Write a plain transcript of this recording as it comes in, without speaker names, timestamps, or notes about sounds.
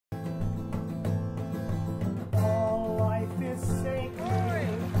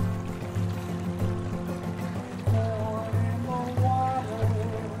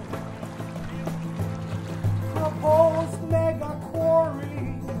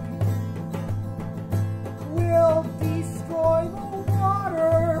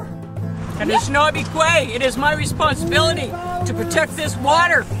And it should not be quiet. It is my responsibility to protect this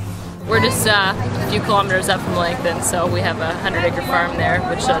water. We're just a few kilometers up from Langton, so we have a 100-acre farm there,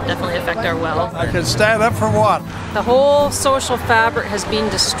 which definitely affect our well. I can stand up for what? The whole social fabric has been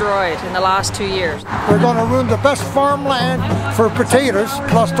destroyed in the last 2 years. We're going to ruin the best farmland for potatoes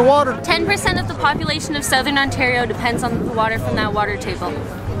plus the water. 10% of the population of Southern Ontario depends on the water from that water table.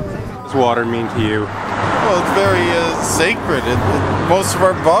 What does water mean to you? Well, it's very sacred. Most of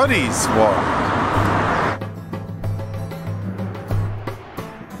our bodies water.